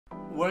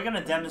we're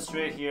gonna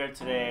demonstrate here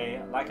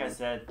today, like I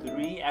said,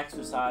 3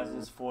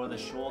 exercises for the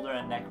shoulder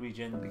and neck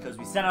region because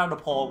we sent out a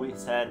poll. We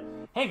said,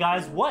 hey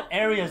guys, what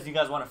areas do you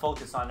guys want to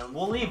focus on? And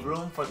we'll leave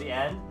room for the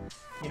end,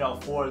 you know,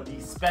 for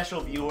the special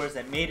viewers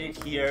that made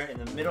it here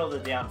in the middle of the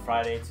day on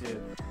Friday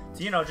to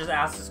you know, just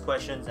ask us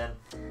questions and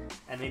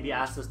maybe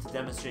ask us to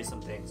demonstrate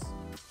some things.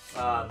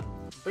 But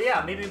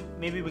yeah,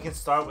 maybe we can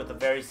start with a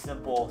very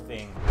simple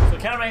thing. So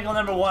camera angle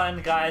number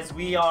 1, guys,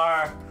 we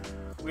are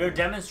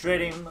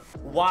demonstrating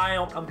why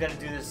I'm gonna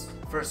do this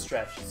first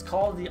stretch. It's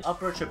called the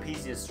upper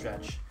trapezius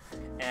stretch,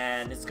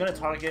 and it's gonna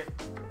target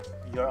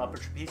your upper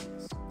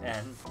trapezius.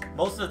 And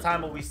most of the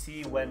time what we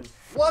see when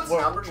what's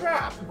an upper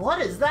trap? What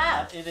is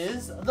that? It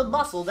is the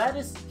muscle that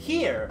is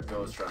here. It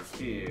goes from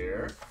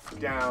here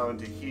down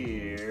to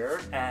here,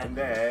 and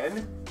then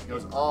it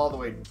goes all the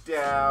way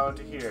down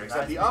to here.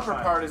 Except the upper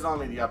part is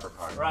only the upper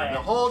part. Right.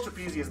 The whole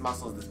trapezius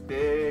muscle is this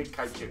big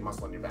kite-shaped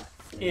muscle on your back.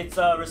 It's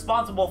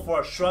responsible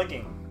for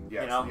shrugging.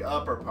 Yes, you know? the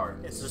upper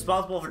part. It's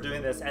responsible for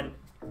doing this, and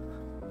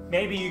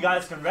maybe you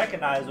guys can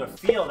recognize or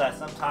feel that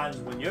sometimes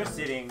when you're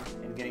sitting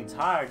and getting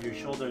tired, your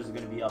shoulders are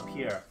going to be up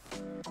here.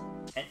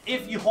 And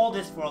if you hold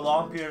this for a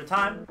long period of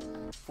time,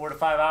 4 to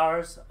 5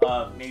 hours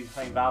of maybe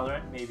playing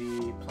Valorant,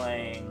 maybe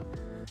playing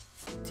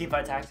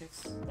Teamfight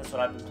Tactics, that's what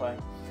I've been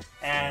playing,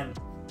 and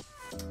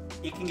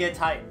it can get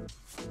tight,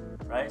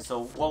 right?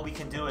 So what we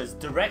can do is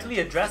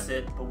directly address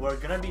it, but we're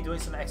going to be doing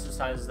some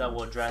exercises that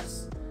will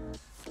address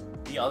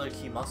the other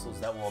key muscles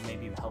that will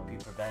maybe help you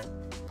prevent,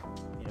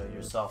 you know,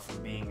 yourself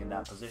from being in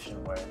that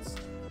position where it's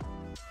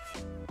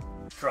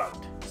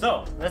shrugged.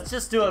 So let's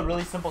just do a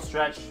really simple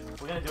stretch.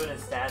 We're gonna do it in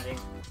standing.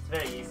 It's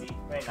very easy,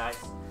 very nice.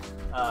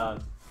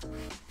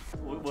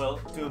 We'll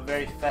do a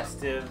very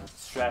festive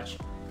stretch.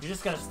 You're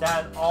just gonna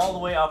stand all the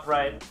way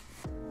upright.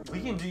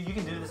 You can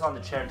do this on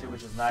the chair too,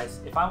 which is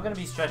nice. If I'm gonna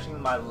be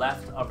stretching my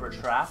left upper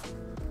trap,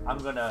 I'm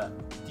gonna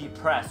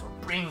depress or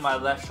bring my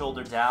left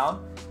shoulder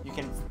down. You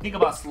can think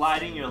about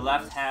sliding your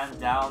left hand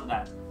down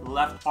that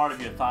left part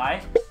of your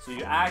thigh. So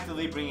you're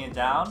actively bringing it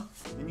down.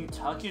 Then you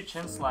tuck your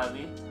chin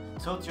slightly,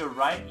 tilt your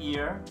right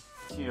ear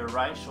to your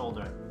right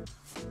shoulder.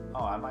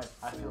 Oh,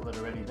 I feel it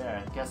already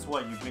there. And guess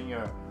what? You bring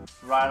your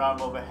right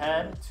arm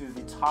overhead to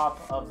the top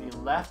of the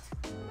left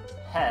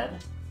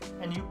head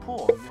and you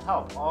pull, you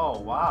help. Oh,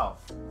 wow.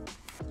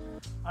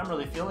 I'm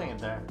really feeling it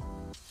there.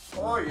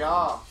 Oh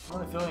yeah. I'm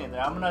really feeling it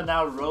there. I'm gonna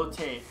now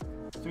rotate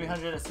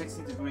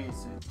 360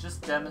 degrees to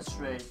just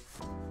demonstrate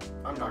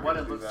what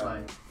it looks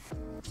like.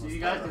 So you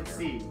guys can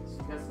see.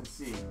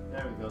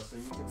 There we go. So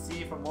you can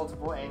see from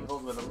multiple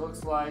angles what it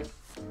looks like.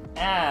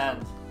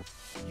 And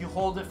you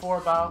hold it for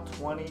about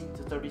 20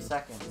 to 30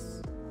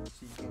 seconds.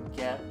 So you can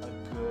get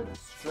a good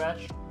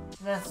stretch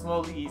and then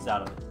slowly ease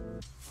out of it.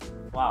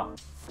 Wow.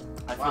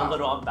 I feel a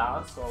little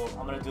unbalanced, so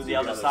I'm going to do the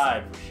other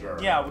side. For sure.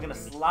 Yeah, we're going to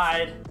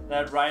slide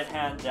that right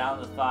hand down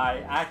the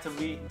thigh,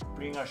 actively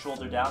bring our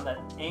shoulder down. That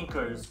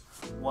anchors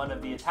one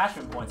of the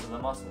attachment points of the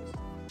muscles.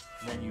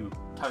 And then you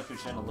tuck your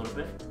chin a little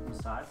bit to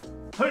the side.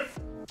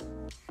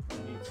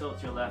 And you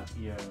tilt your left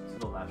ear to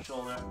the left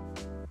shoulder.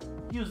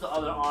 Use the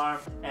other arm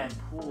and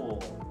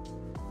pull.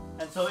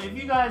 And so if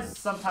you guys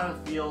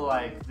sometimes feel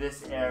like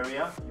this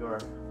area, your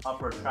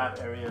upper trap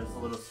area, is a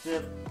little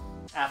stiff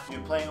after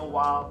you're playing a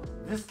while,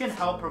 this can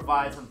help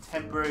provide some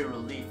temporary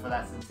relief for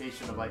that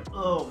sensation of like,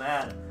 oh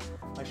man,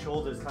 my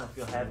shoulders kind of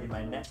feel heavy,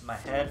 my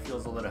head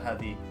feels a little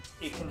heavy.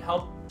 It can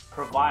help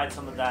provide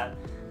some of that,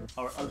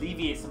 or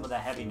alleviate some of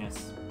that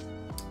heaviness.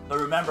 But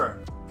remember,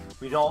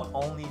 we don't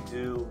only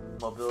do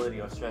mobility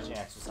or stretching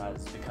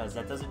exercises because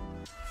that doesn't,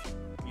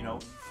 you know,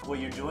 what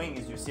you're doing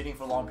is you're sitting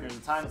for a long period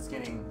of time, it's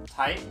getting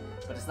tight,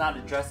 but it's not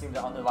addressing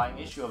the underlying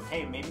issue of,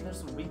 hey, maybe there's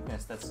some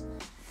weakness that's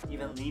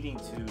even leading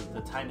to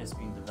the tightness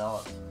being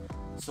developed.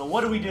 So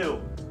what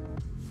do?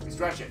 We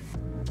stretch it.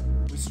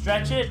 We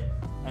stretch it,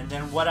 and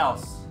then what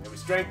else? And we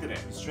strengthen it.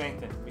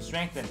 We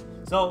strengthen.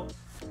 So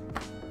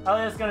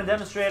Elliot's gonna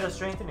demonstrate a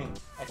strengthening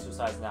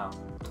exercise now.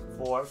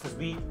 Because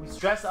we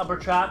stretch the upper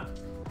trap.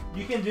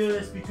 You can do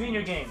this between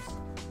your games.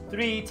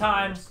 3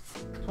 times,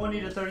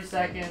 20 to 30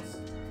 seconds.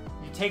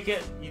 You take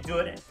it, you do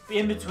it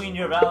in between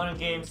your Valorant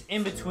games,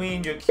 in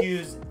between your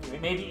cues,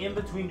 maybe in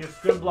between your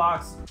scrim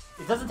blocks.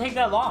 It doesn't take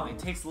that long. It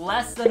takes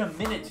less than a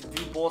minute to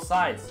do both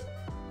sides.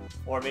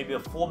 Or maybe a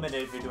full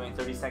minute if you're doing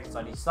 30 seconds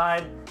on each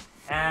side.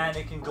 And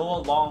it can go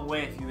a long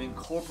way if you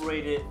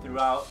incorporate it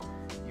throughout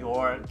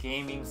your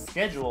gaming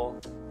schedule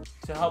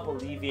to help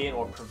alleviate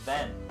or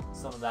prevent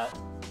some of that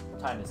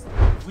tightness.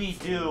 We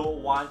do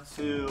want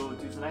to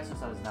do some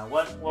exercises now.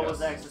 What was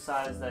the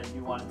exercise that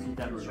you wanted to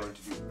demonstrate? We were going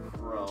to do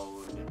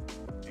prone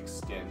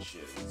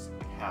extensions,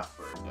 like half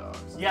bird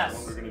dogs.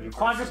 Yes. We're going to do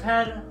Quadruped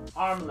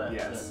Arm Reaches.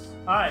 Yes.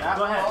 All right, that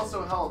go ahead. will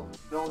also help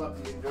build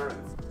up the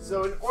endurance.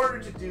 So in order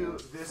to do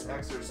this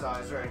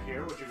exercise right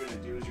here, what you're going to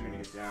do is you're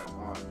going to get down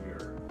on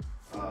your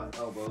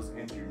elbows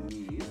and your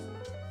knees.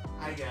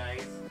 Hi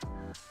guys.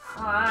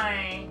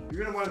 Hi.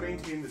 You're going to want to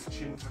maintain this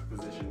chin tuck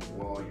position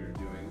while you're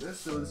doing this.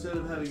 So instead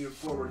of having your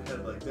forward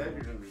head like that,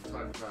 you're going to be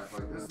tucked back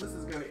like this. This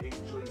is going to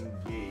actually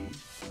engage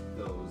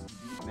those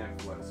deep neck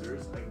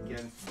flexors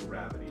against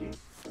gravity.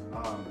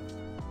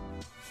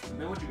 And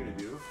then what you're going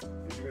to do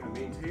is you're going to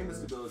maintain the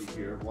stability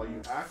here while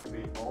you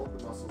activate all of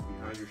the muscles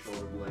behind your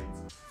shoulder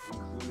blades,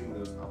 including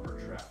those upper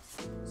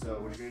traps. So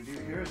what you're going to do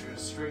here is you're going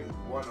to straighten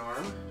one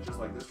arm, just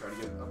like this, try to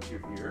get it up to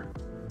your ear.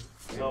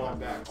 So, come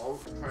back. so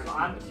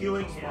I'm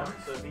cueing him,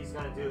 so if he's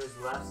going to do his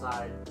left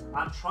side,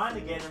 I'm trying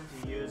to get him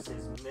to use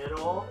his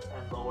middle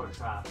and lower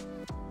trap.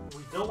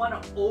 We don't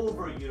want to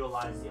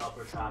overutilize the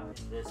upper trap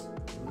in this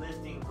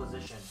lifting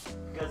position,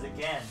 because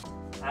again,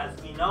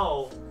 as we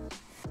know,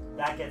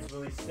 that gets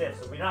really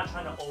stiff. So we're not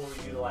trying to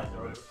overutilize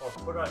it or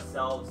put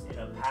ourselves in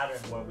a pattern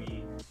where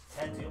we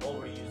tend to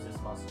overuse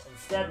this muscle.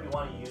 Instead, we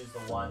want to use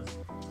the ones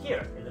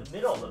here in the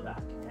middle of the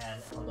back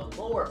and on the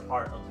lower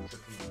part of the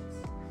trapezius.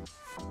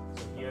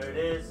 So here it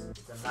is.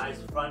 It's a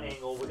nice front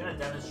angle. We're going to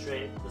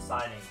demonstrate the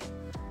side angle.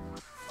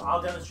 So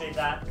I'll demonstrate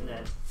that, and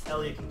then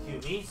Elliot can cue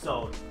me.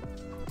 So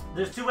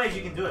there's two ways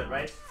you can do it,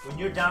 right? When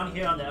you're down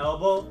here on the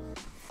elbow,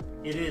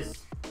 it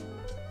is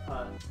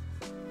a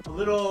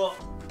little,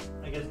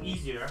 I guess,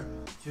 easier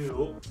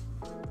to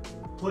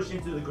push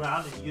into the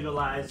ground and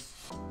utilize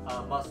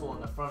a muscle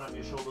in the front of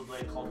your shoulder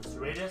blade called the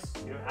serratus.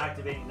 You're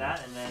activating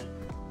that, and then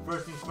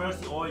first things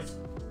first, you always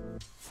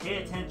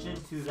pay attention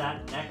to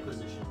that neck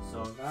position.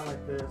 So not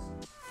like this,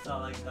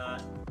 not like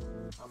that.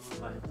 I'll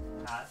move my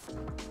hat.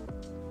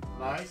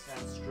 Nice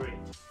and straight.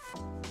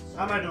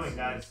 How am I doing,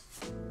 guys?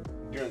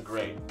 You're doing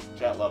great.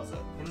 Chat loves it.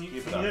 Can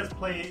you guys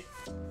play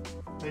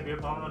beer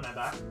pong on my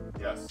back?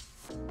 Yes.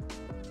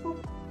 Good.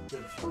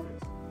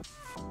 Perfect.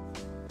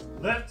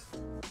 Lift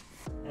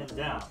and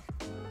down.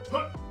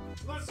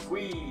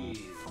 Squeeze.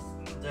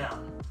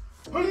 Down.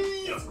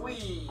 Squeeze.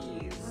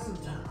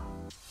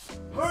 Down.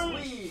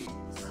 Squeeze.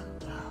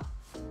 Down.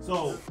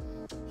 So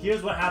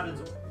here's what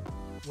happens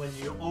when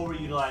you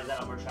overutilize that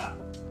upper trap.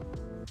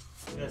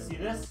 You guys see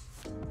this?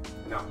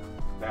 No.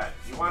 Bad.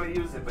 You want to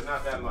use it, but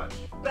not that much.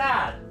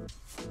 Bad.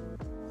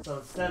 So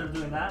instead of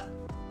doing that,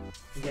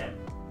 again,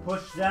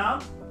 push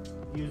down.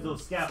 Use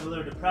those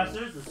scapular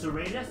depressors, the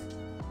serratus.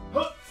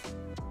 Hook.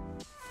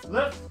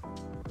 Lift.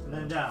 And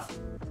then down.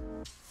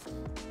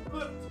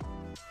 Lift.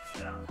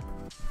 Down.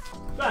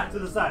 Back to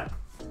the side.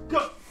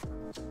 Go.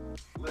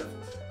 Lift.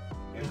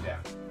 And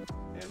down.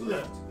 And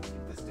lift.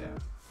 Keep this down.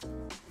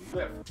 And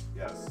lift.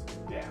 Yes.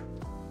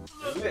 Down.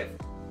 And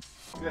lift.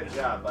 Good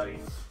job, buddy.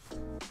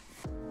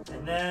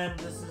 And then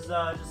this is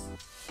just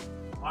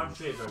arm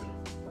straight version.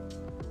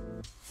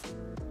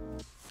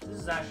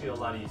 This is actually a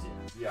lot easier.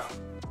 Yeah.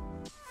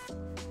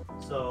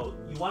 So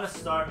you want to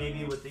start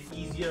maybe with the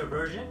easier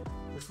version.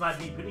 This might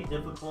be pretty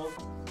difficult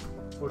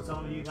for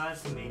some of you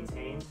guys to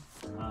maintain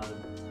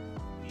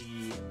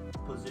the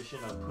position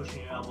of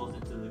pushing your elbows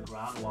into the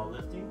ground while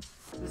lifting.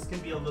 This can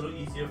be a little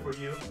easier for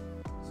you.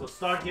 So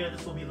start here.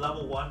 This will be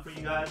level 1 for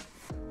you guys.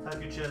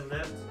 Tuck your chin,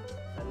 lift.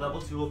 And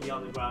level 2 will be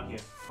on the ground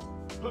here.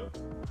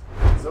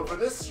 So for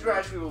this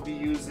stretch, we will be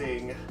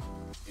using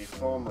a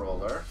foam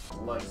roller,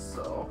 like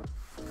so.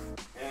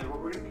 And what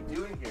we're going to be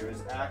doing here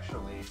is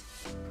actually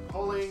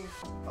pulling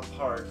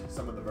apart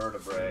some of the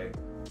vertebrae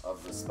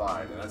of the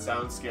spine. And that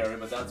sounds scary,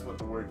 but that's what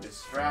the word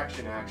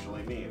distraction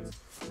actually means.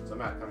 So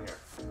Matt, come here.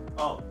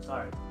 Oh,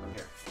 sorry. Come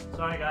here.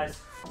 Sorry, guys.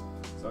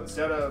 So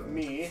instead of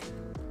me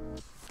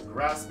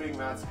grasping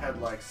Matt's head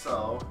like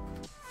so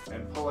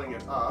and pulling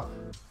it up,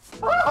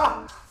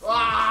 Nah.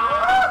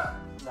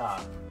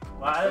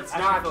 Well, it's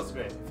not. Feels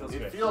great. It feels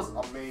great. It feels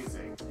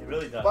amazing. It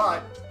really does.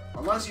 But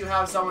unless you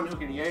have someone who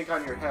can yank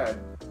on your head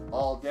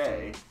all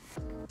day,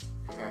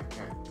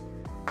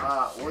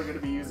 we're going to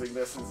be using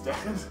this instead.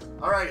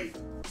 Alrighty,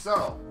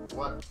 so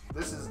what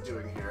this is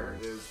doing here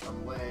is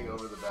I'm laying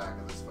over the back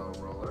of this foam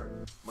roller.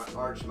 My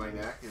arch, my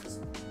neck is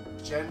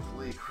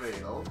gently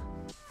cradled.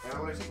 And I'm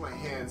going to take my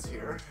hands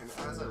here, and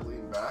as I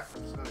lean back,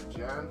 I'm just going to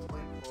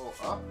gently pull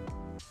up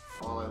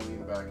while I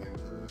lean back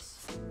into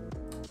this.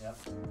 Yep.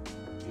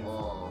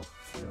 Oh.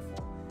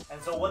 Beautiful. And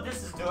so what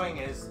this is doing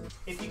is,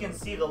 if you can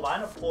see, the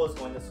line of pull is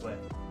going this way.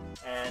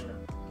 And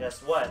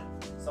guess what?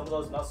 Some of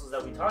those muscles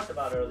that we talked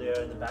about earlier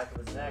in the back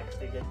of his neck,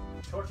 they get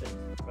shortened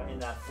right in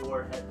that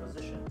forehead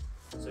position.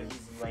 So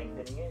he's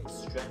lengthening it, he's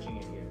stretching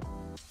it here.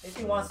 If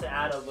he wants to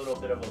add a little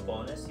bit of a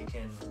bonus, he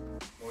can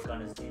work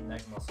on his deep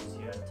neck muscles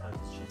here and tuck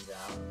his chin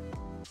down.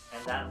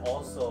 And that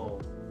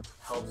also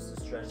helps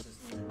to stretch this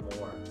even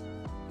more.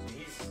 So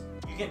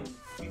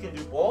you can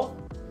do both.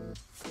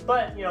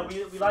 But you know,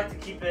 we like to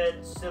keep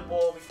it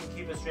simple, we can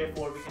keep it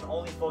straightforward, we can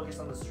only focus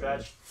on the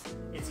stretch.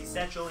 It's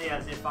essentially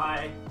as if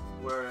I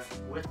were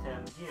with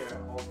him here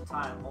all the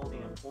time,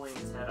 holding and pulling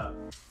his head up.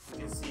 You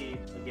can see,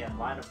 again,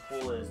 line of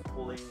pull is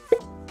pulling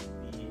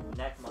the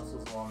neck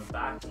muscles along the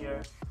back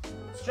here,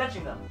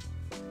 stretching them.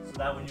 So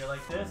that when you're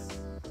like this,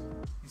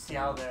 you see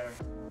how they're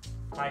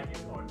tight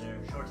here, or they're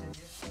shortened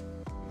here?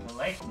 You can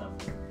lengthen them.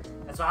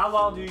 And so how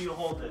long do you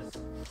hold this?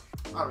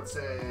 I would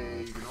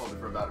say you can hold it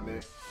for about a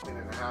minute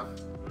and a half.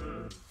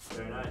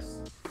 Very nice.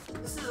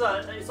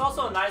 It's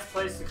also a nice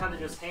place to kind of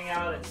just hang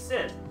out and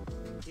sit.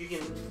 You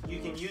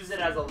can use it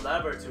as a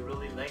lever to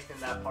really lengthen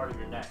that part of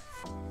your neck,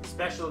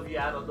 especially if you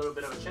add a little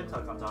bit of a chin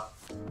tuck on top.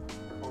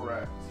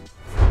 Correct.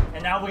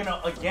 And now we're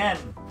gonna again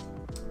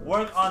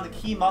work on the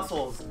key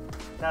muscles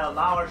that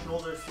allow our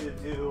shoulders to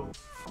do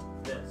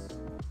this.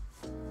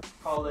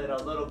 Call it a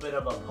little bit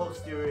of a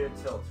posterior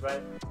tilt,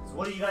 right? So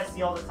what do you guys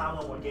see all the time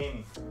when we're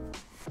gaming?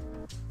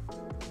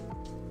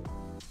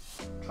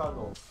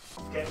 Trundle.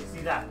 Okay, we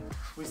see that.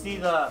 We see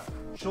the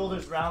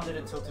shoulders rounded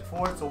and tilted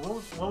forward. So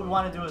what we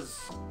want to do is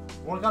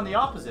work on the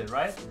opposite,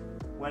 right?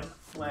 When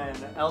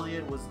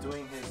Elliot was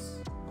doing his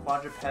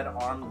quadruped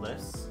arm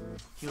lifts,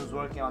 he was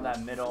working on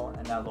that middle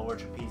and that lower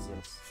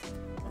trapezius.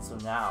 And so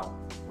now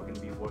we're going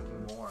to be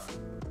working more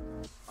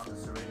on the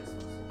serratus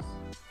muscles.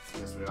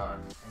 Yes, we are.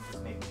 And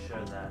just making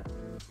sure that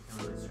we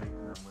can really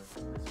strengthen them with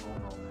this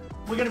foam roller.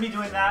 We're going to be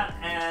doing that,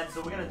 and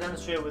so we're going to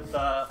demonstrate with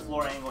the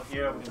floor angle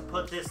here. We're going to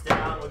put this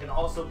down. We're going to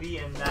also be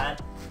in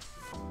that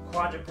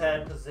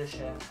quadruped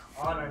position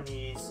on our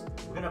knees.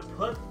 We're going to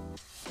put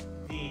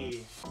the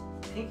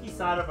pinky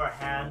side of our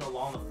hand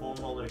along the foam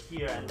roller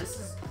here, and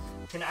this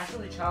can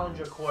actually challenge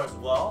your core as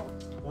well.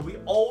 What we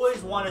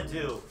always want to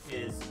do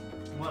is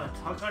we want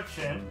to tuck our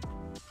chin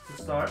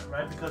to start,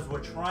 right? Because we're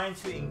trying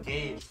to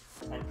engage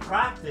and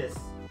practice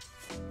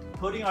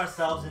putting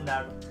ourselves in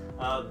that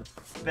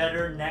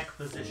better neck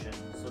position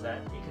so that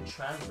it can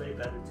translate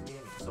better to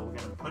gaming. So we're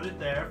going to put it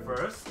there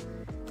first,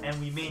 and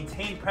we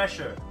maintain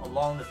pressure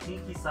along the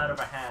pinky side of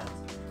our hands.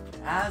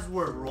 As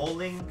we're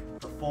rolling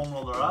the foam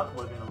roller up,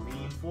 we're going to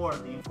lean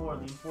forward, lean forward,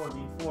 lean forward,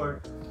 lean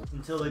forward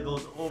until it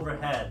goes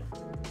overhead.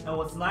 And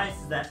what's nice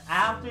is that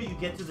after you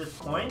get to this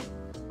point,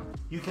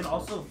 you can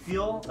also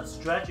feel a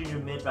stretch in your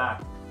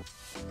mid-back.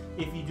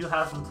 If you do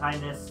have some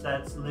tightness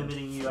that's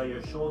limiting you at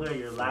your shoulder,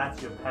 your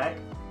lats, your pec,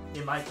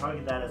 it might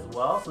target that as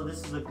well. So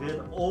this is a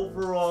good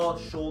overall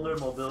shoulder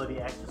mobility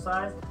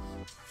exercise.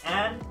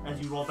 And as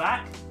you roll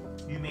back,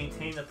 you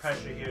maintain the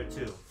pressure here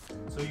too.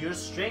 So you're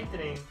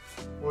strengthening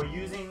or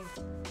using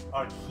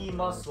our key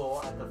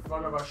muscle at the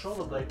front of our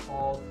shoulder blade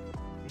called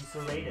the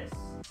serratus.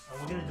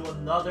 And we're going to do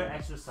another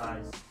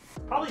exercise,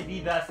 probably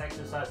the best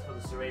exercise for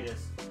the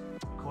serratus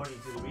according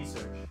to the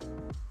research.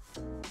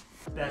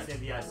 Best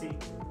MBIC.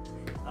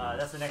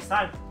 That's the next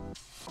time.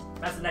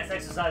 That's the next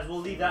exercise. We'll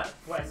leave that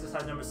for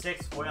exercise number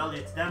 6 for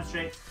Elliot to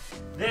demonstrate.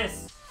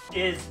 This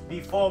is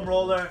the foam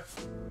roller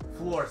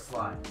floor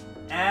slide.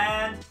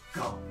 And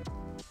go.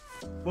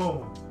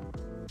 Boom.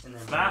 And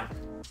then back.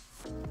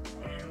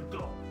 And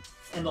go.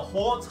 And the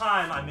whole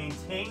time I'm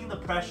maintaining the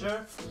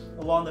pressure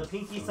along the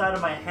pinky side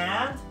of my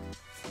hand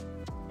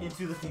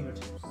into the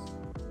fingertips.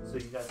 So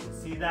you guys can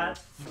see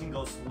that. You can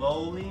go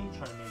slowly,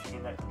 trying to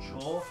maintain that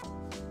control.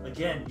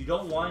 Again, you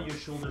don't want your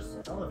shoulders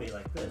to elevate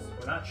like this.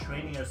 We're not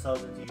training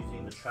ourselves into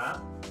using the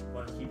trap. We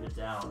want to keep it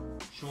down.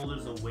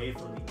 Shoulders away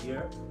from the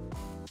ear.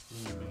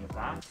 And you bring it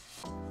back.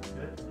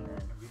 Good. And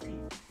then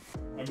repeat.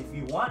 And if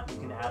you want, you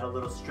can add a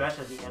little stretch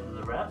at the end of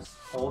the reps.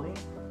 Holding.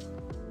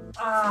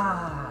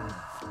 And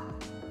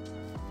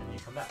then you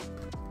come back.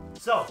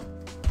 So,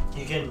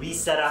 you can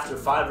reset after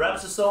 5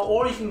 reps or so,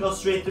 or you can go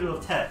straight through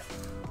with 10.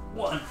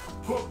 1,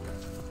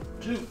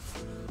 2,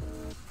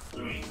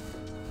 3,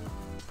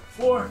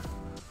 4,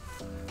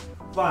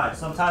 5.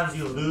 Sometimes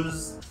you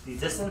lose the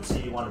distance, so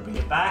you want to bring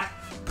it back,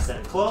 set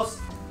it close,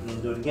 and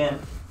then do it again.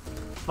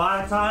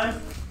 5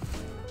 times.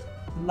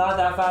 Not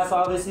that fast,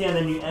 obviously, and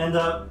then you end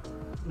up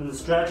in the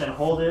stretch and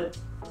hold it,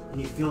 and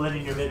you feel it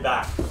in your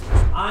mid-back.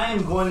 I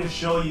am going to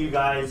show you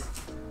guys,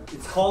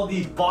 it's called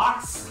the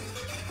box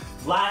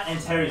Lat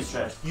and Teres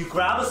Stretch. You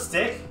grab a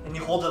stick and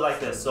you hold it like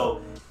this.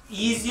 So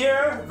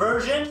easier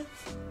version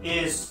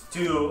is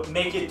to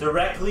make it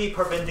directly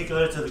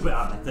perpendicular to the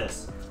ground like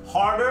this.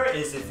 Harder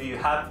is if you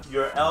have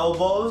your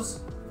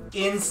elbows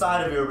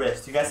inside of your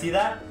wrist. You guys see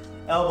that?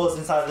 Elbows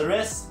inside of the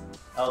wrist,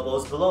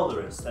 elbows below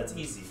the wrist. That's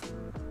easy.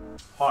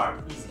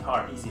 Hard, easy,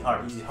 hard, easy,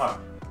 hard, easy, hard.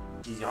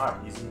 Easy,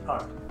 hard, easy,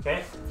 hard.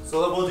 Okay?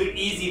 So we'll do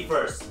easy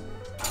first.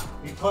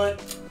 We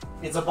put,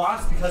 it's a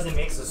box because it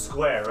makes a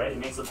square, right? It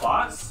makes a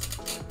box.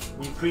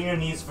 You bring your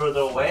knees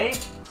further away,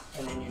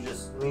 and then you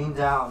just lean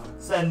down.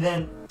 So, and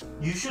then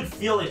you should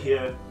feel it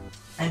here.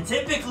 And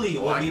typically,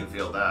 I can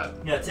feel that.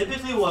 Yeah,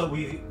 typically what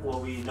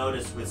we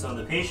notice with some of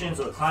the patients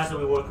or clients that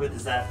we work with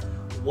is that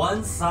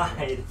one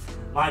side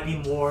might be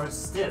more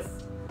stiff.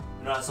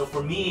 You know, so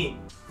for me,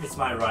 it's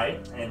my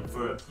right, and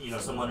for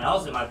someone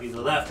else, it might be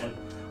the left. And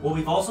what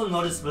we've also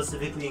noticed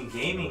specifically in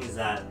gaming is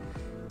that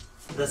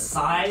the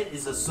side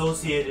is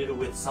associated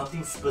with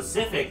something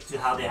specific to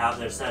how they have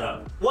their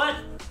setup. What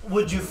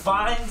would you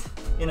find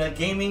in a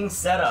gaming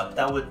setup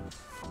that would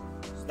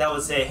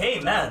say,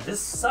 hey man, this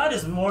side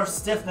is more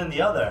stiff than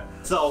the other?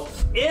 So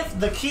if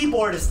the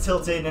keyboard is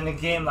tilted in a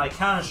game like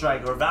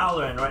Counter-Strike or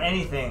Valorant or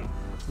anything,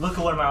 look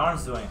at what my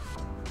arm's doing.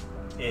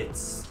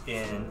 It's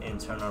in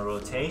internal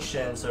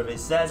rotation. Survey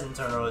says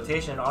internal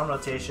rotation, arm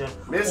rotation,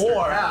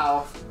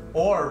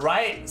 or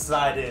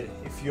right-sided.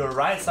 If your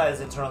right side is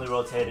internally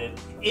rotated,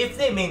 if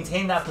they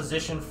maintain that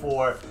position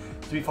for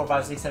 3, 4,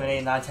 5, 6, 7,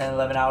 8, 9, 10,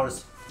 11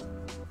 hours,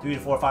 3 to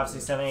 4, 5,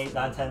 6, 7, 8,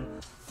 9, 10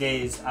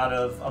 days out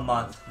of a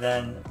month,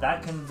 then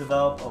that can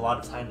develop a lot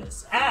of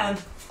tightness.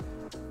 And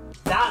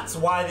that's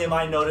why they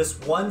might notice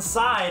one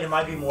side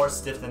might be more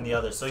stiff than the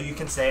other. So you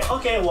can say,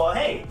 okay, well,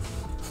 hey,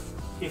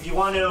 if you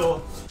want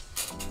to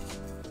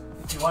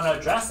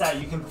address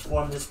that, you can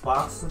perform this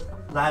box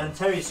Lat and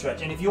Teres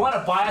stretch. And if you want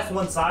to bias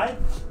one side,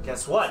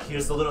 guess what?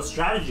 Here's the little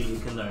strategy you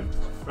can learn,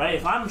 right?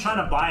 If I'm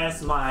trying to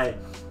bias my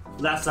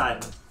left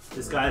side,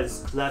 this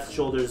guy's left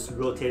shoulder's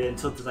rotated and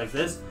tilted like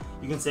this,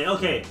 you can say,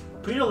 okay,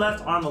 put your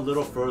left arm a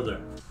little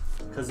further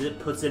because it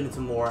puts it into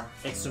more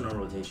external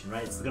rotation,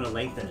 right? It's gonna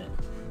lengthen it.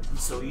 And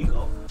so you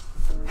go,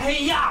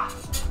 hey-ya!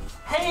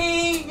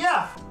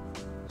 Hey-ya!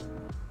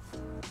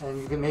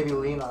 And you can maybe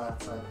lean on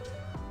that side.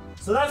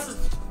 So that's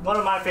just one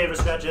of my favorite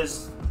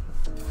stretches.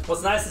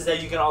 What's nice is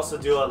that you can also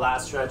do a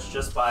lat stretch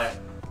just by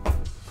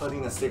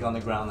putting the stick on the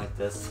ground like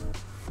this.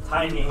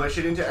 Tightening. Push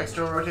it into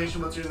external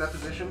rotation once you're in that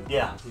position?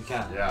 Yeah, you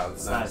can. Yeah,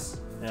 that's nice.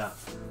 Yeah.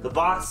 The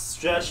box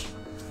stretch,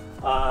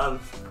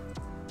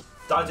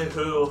 Doctor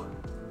Who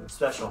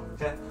special,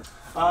 okay?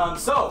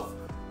 So,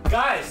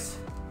 guys,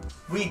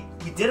 we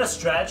did a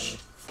stretch,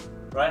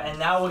 right? And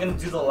now we're gonna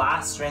do the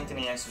last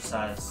strengthening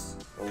exercise,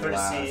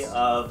 courtesy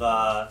of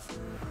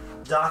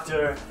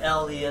Dr.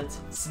 Elliot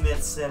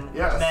Smithson,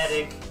 yes.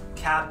 Medic,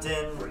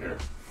 Captain We're here.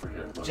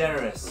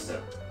 Generous. We're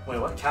here. Wait,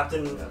 what?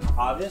 Captain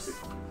Obvious?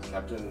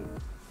 Captain.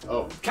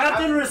 Oh.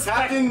 Captain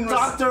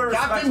Doctor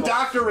Captain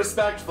Doctor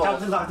Respectful.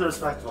 Captain Doctor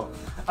Respectful.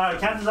 Alright,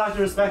 Captain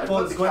Doctor Respectful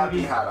is going to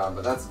be. hat on,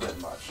 but that's a bit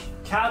much.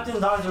 Captain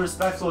Doctor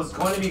Respectful is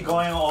going to be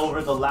going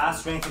over the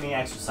last strengthening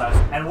exercise.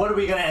 And what are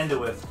we going to end it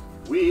with?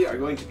 We are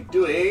going to be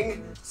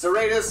doing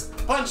Serratus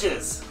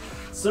punches.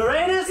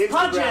 Serratus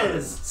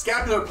punches!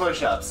 Scapular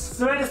push-ups.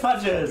 Serratus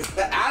punches!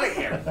 Get out of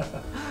here!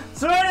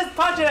 Serratus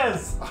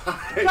punches!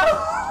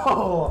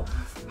 Go!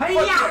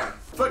 Hey-ya!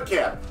 Foot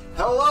camp.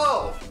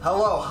 Hello!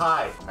 Hello,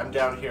 hi. I'm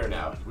down here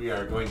now. We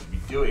are going to be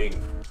doing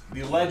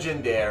the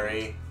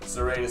legendary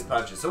Serratus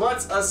punches. So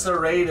what's a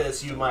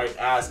Serratus, you might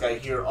ask? I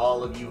hear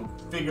all of you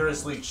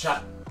vigorously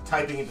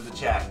typing into the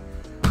chat.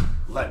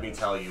 Let me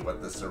tell you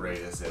what the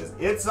serratus is.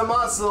 It's a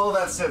muscle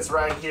that sits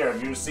right here.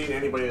 Have you seen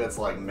anybody that's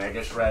like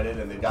mega shredded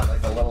and they've got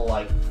like the little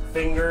like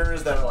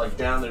fingers that are like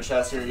down their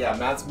chest here? Yeah,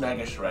 Matt's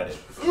mega shredded.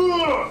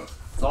 Ugh!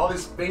 It's all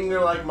these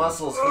finger-like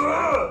muscles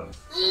here.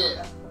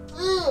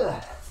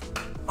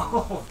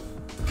 Oh,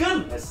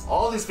 goodness.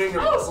 All these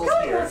finger muscles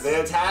here, they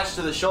attach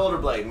to the shoulder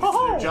blade. And it's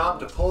their job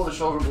to pull the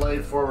shoulder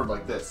blade forward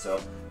like this. So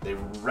they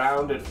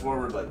round it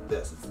forward like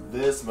this. It's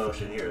this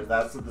motion here.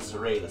 That's what the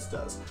serratus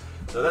does.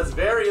 So that's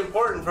very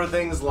important for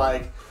things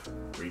like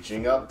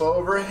reaching up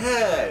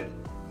overhead,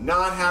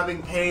 not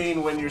having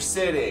pain when you're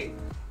sitting,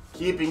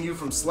 keeping you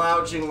from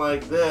slouching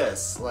like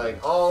this.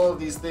 Like all of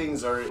these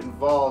things are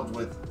involved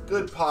with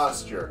good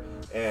posture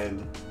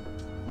and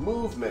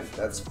movement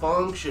that's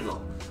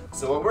functional.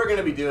 So what we're going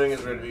to be doing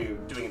is we're going to be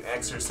doing an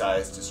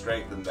exercise to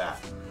strengthen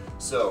that.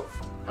 So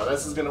how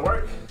this is going to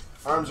work,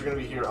 arms are going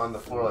to be here on the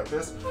floor like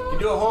this. You can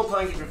do a whole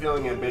plank if you're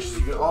feeling ambitious.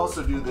 You can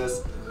also do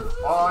this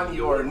on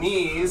your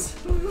knees.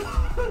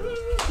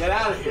 Get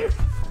out of here.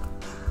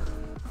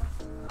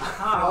 You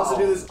can also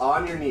do this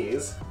on your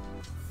knees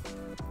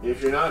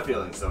if you're not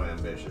feeling so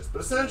ambitious.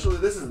 But essentially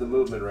this is the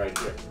movement right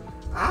here.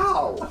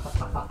 Ow!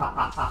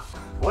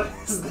 What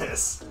is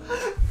this?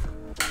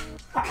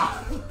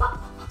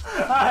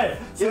 Alright,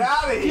 Get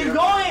out of here! Keep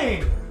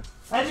going!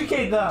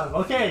 Educate them.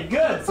 Okay,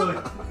 good.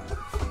 So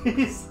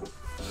he's...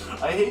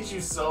 I hate you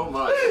so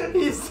much.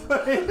 He's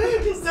doing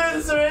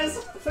the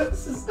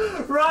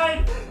serratus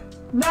right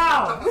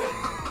now.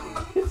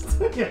 He's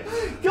doing it.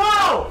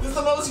 Go! This is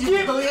the most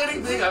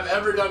humiliating thing I've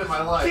ever done in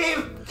my life.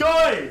 Keep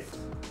going.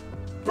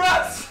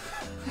 Press.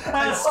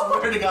 I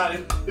swear to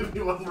God, if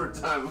you one more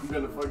time, I'm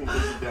gonna fucking get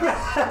you down.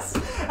 Press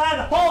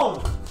and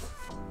hold.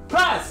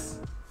 Press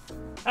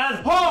and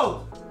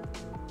hold.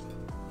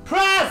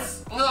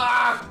 Press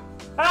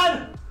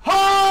and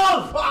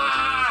hold.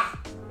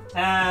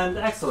 And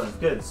excellent,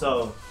 good.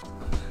 So,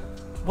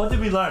 what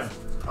did we learn?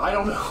 I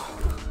don't know.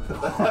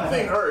 That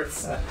thing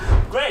hurts.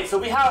 Great, so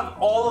we have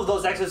all of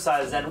those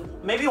exercises, and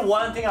maybe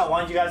one thing I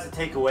want you guys to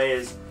take away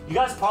is, you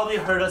guys probably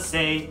heard us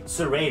say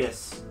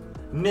serratus,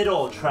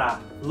 middle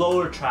trap,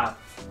 lower trap,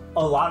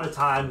 a lot of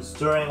times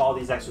during all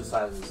these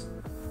exercises.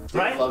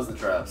 Right? Dave loves the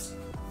traps.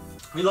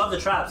 We love the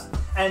traps.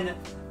 And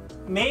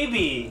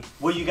maybe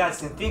what you guys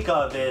can think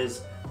of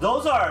is,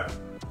 those are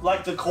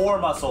like the core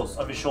muscles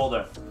of your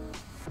shoulder.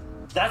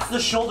 That's the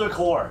shoulder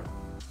core,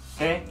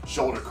 okay?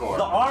 Shoulder core.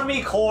 The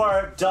Army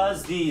Corps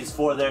does these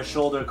for their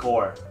shoulder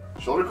core.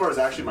 Shoulder core is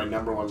actually my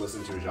 #1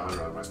 listened to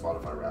genre on my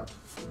Spotify Wrapped.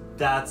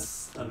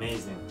 That's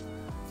amazing.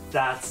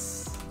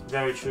 That's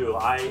very true.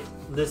 I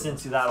listen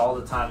to that all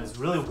the time. It's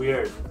really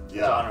weird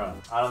genre.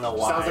 I don't know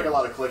why. Sounds like a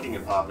lot of clicking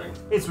and popping.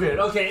 It's weird.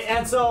 Okay,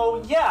 and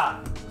so,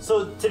 yeah.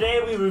 So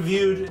today we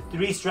reviewed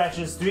 3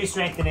 stretches, 3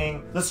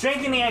 strengthening. The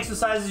strengthening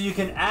exercises you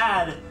can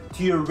add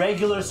to your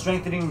regular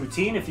strengthening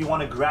routine if you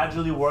want to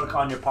gradually work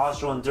on your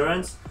postural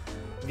endurance.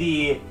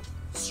 The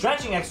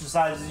stretching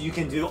exercises you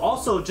can do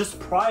also just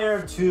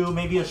prior to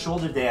maybe a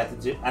shoulder day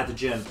at the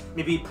gym,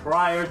 maybe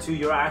prior to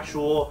your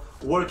actual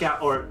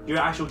workout or your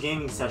actual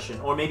gaming session,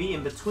 or maybe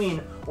in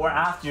between or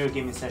after your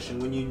gaming session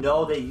when you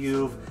know that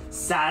you've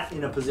sat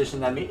in a position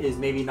that is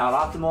maybe not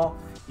optimal.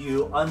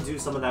 You undo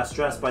some of that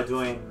stress by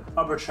doing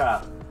upper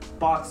trap,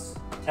 box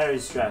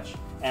Teres stretch,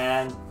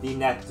 and the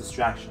neck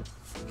distraction.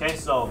 Okay,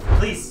 so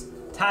please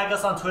tag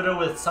us on Twitter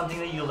with something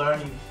that you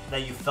learned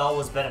that you felt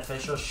was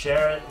beneficial.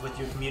 Share it with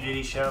your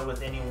community, share it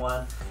with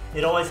anyone.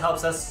 It always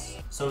helps us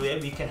so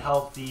that we can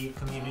help the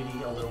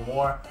community a little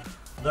more,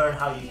 learn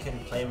how you can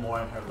play more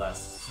and hurt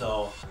less.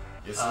 So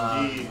yes,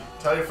 indeed.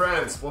 Tell your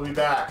friends. We'll be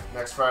back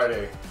next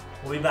Friday.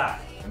 We'll be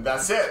back. And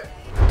that's it.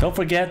 Don't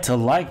forget to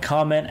like,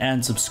 comment,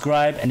 and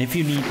subscribe. And if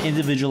you need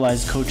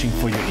individualized coaching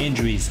for your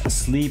injuries,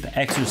 sleep,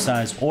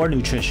 exercise, or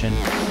nutrition,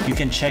 you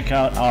can check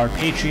out our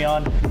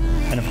Patreon.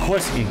 And of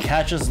course, you can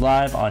catch us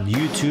live on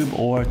YouTube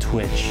or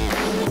Twitch.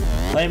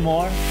 Play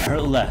more,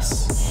 hurt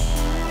less.